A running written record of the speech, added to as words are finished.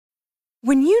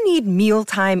When you need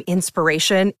mealtime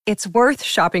inspiration, it's worth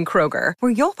shopping Kroger,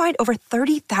 where you'll find over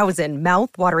 30,000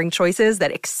 mouth-watering choices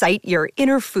that excite your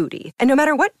inner foodie. And no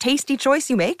matter what tasty choice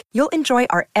you make, you'll enjoy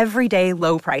our everyday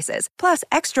low prices, plus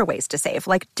extra ways to save,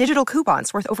 like digital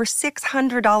coupons worth over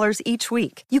 $600 each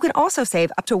week. You can also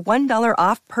save up to $1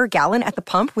 off per gallon at the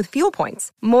pump with fuel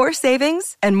points. More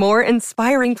savings and more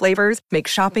inspiring flavors make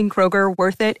shopping Kroger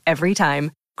worth it every time.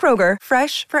 Kroger,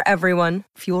 fresh for everyone.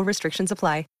 Fuel restrictions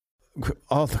apply.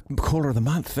 Oh, the caller of the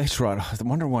month. That's right. I was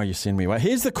wondering why you send me away.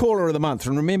 Here's the caller of the month.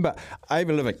 And remember,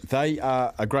 Aber Living, they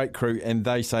are a great crew, and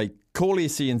they say, call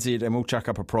SCNZ and we'll chuck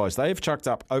up a prize. They have chucked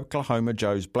up Oklahoma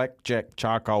Joe's Blackjack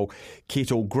Charcoal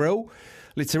Kettle Grill.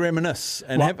 Let's reminisce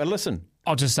and have a listen.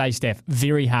 I'll just say, Steph,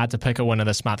 very hard to pick a winner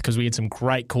this month because we had some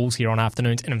great calls here on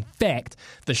afternoons. And in fact,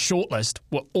 the shortlist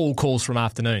were all calls from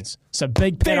afternoons. So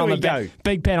big pat on the back.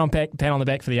 Big pat on the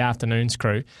back for the afternoons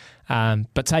crew.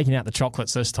 But taking out the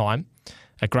chocolates this time,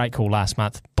 a great call last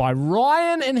month by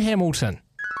Ryan in Hamilton.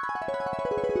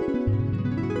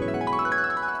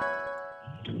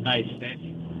 Hey, Steph.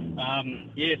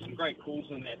 Some great calls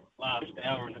in that last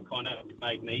hour, and it kind of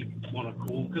made me want to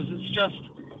call because it's just,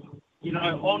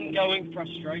 ongoing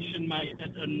frustration, mate.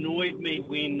 It annoyed me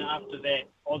when after that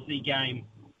Aussie game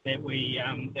that we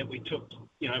took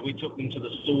them to the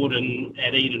sword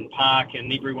at Eden Park,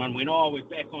 and everyone went, "Oh, we're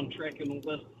back on track," and all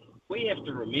this. We have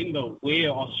to remember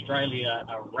where Australia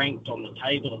are ranked on the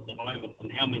table at the moment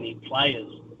and how many players,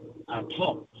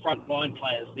 top frontline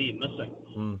players, they're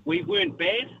missing. We weren't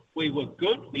bad. We were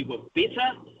good. We were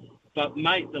better. But,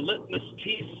 mate, the litmus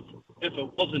test, if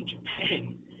it wasn't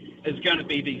Japan, is going to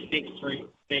be these next three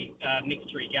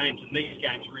games. And these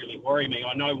games really worry me.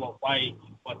 I know what way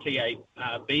my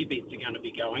TAB bets are going to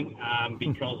be going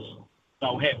because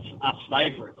they'll have us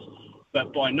favourites.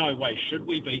 But by no way should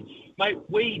we be. Mate,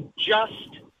 we just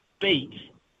beat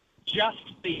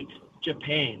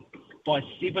Japan by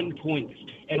 7 points.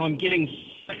 And I'm getting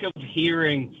sick of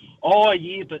hearing, oh,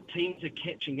 yeah, but teams are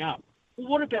catching up. Well,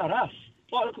 what about us?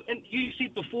 And you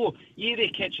said before, yeah, they're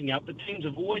catching up, but teams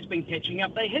have always been catching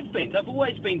up. They have been. They've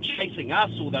always been chasing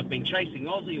us, or they've been chasing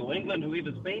Aussie or England,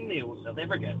 whoever's been there, or South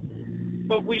Africa.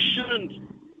 But we shouldn't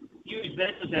use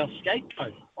that as our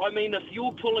scapegoat. I mean, if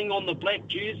you're pulling on the black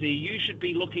jersey, you should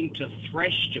be looking to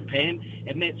thrash Japan,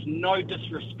 and that's no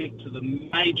disrespect to the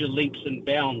major leaps and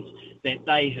bounds that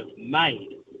they have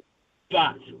made.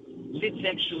 But let's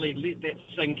actually let that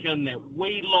sink in that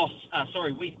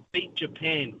we beat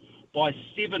Japan by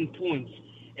 7 points,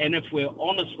 and if we're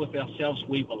honest with ourselves,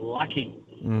 we were lucky.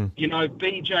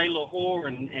 BJ Lahore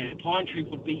and Pinetree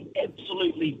would be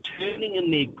absolutely turning in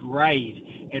their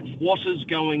grave at what is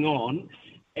going on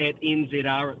at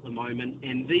NZR at the moment.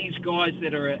 And these guys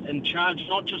that are in charge,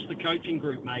 not just the coaching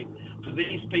group, mate, for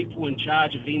these people in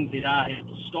charge of NZR have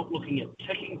to stop looking at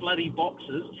ticking bloody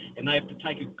boxes, and they have to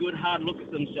take a good hard look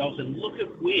at themselves and look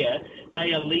at where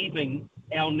they are leaving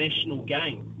our national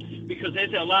game. Because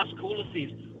as our last caller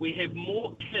says, we have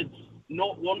more kids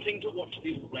not wanting to watch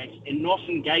the All Blacks and not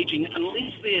engaging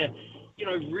unless they're,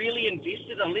 really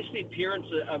invested, unless their parents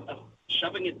are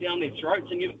shoving it down their throats.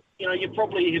 And you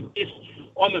probably have guessed,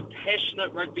 I'm a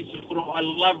passionate rugby supporter. I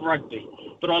love rugby,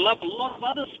 but I love a lot of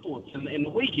other sports. And the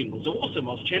weekend was awesome.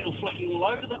 I was channel flicking all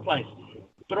over the place.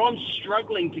 But I'm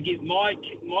struggling to get my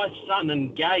son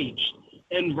engaged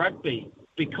in rugby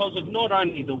because of not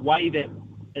only the way that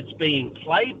it's being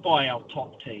played by our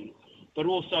top team, but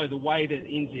also the way that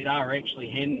NZR are actually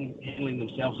handling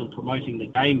themselves and promoting the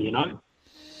game,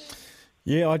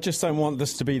 Yeah, I just don't want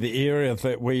this to be the area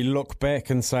that we look back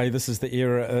and say this is the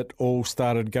era it all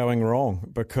started going wrong,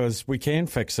 because we can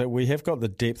fix it. We have got the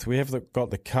depth, we have got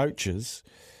the coaches,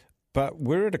 but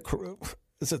we're at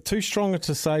is it too strong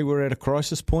to say we're at a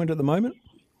crisis point at the moment?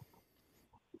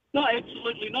 No,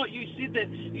 absolutely not. You said that.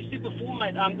 You said before,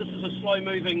 mate, this is a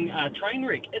slow-moving train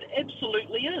wreck. It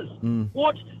absolutely is.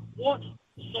 What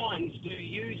signs do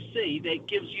you see that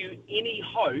gives you any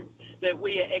hope that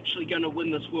we are actually going to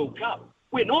win this World Cup?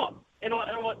 We're not. And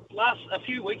a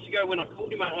few weeks ago when I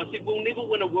called you, mate, I said, we'll never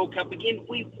win a World Cup again.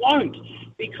 We won't,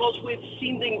 because we're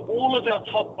sending all of our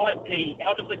top IP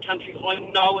out of the country. I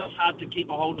know it's hard to keep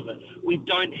a hold of it. We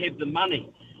don't have the money.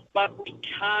 But we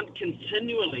can't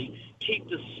continually keep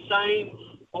the same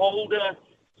older,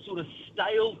 sort of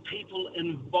stale people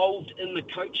involved in the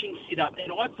coaching setup.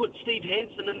 And I put Steve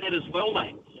Hansen in that as well,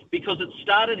 mate, because it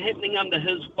started happening under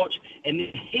his watch, and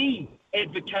then he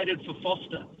advocated for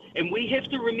Foster. And we have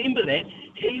to remember that.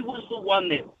 He was the one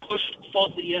that pushed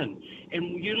Fozzie in.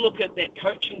 And you look at that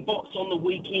coaching box on the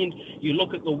weekend, you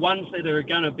look at the ones that are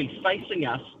going to be facing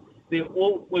us,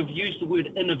 We've used the word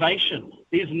innovation.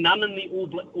 There's none in the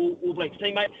All Blacks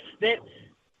team, mate. That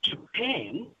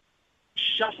Japan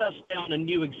shut us down and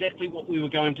knew exactly what we were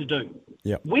going to do.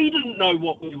 Yep. We didn't know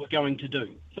what we were going to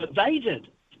do, but they did.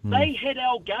 They had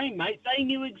our game, mate. They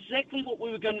knew exactly what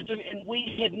we were going to do, and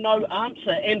we had no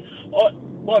answer. And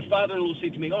my father-in-law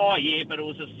said to me, "Oh, yeah, but it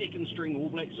was a second-string All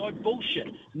Black side." Bullshit.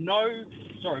 No,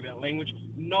 sorry about language,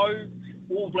 no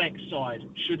All Black side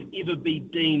should ever be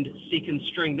deemed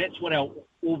second-string. That's what our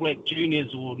All Black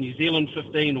Juniors or New Zealand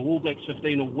 15 or All Blacks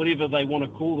 15 or whatever they want to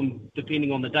call them,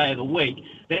 depending on the day of the week,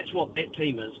 that's what that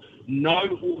team is.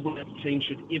 No All Black team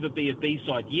should ever be a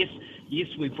B-side. Yes,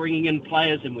 we're bringing in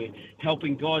players and we're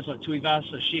helping guys like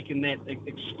Tuivasa, Sheck and that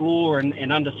explore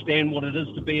and understand what it is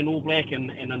to be an All Black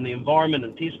and in the environment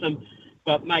and test them.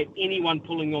 But, mate, anyone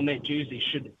pulling on that jersey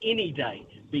should any day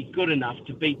be good enough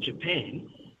to beat Japan,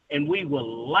 and we were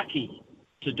lucky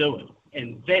to do it.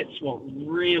 And that's what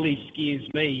really scares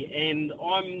me, and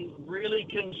I'm really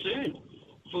concerned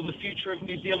for the future of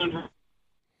New Zealand.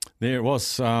 There it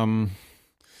was.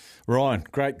 Ryan,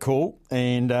 great call.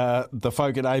 And the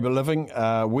folk at Aber Living,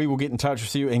 we will get in touch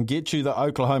with you and get you the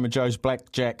Oklahoma Joe's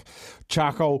Blackjack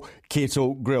Charcoal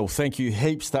Kettle Grill. Thank you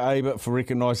heaps to Aber for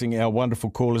recognising our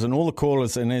wonderful callers and all the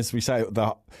callers. And as we say,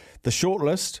 the short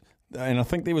list, and I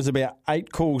think there was about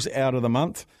 8 calls out of the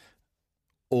month,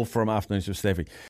 all from Afternoons with Staffy.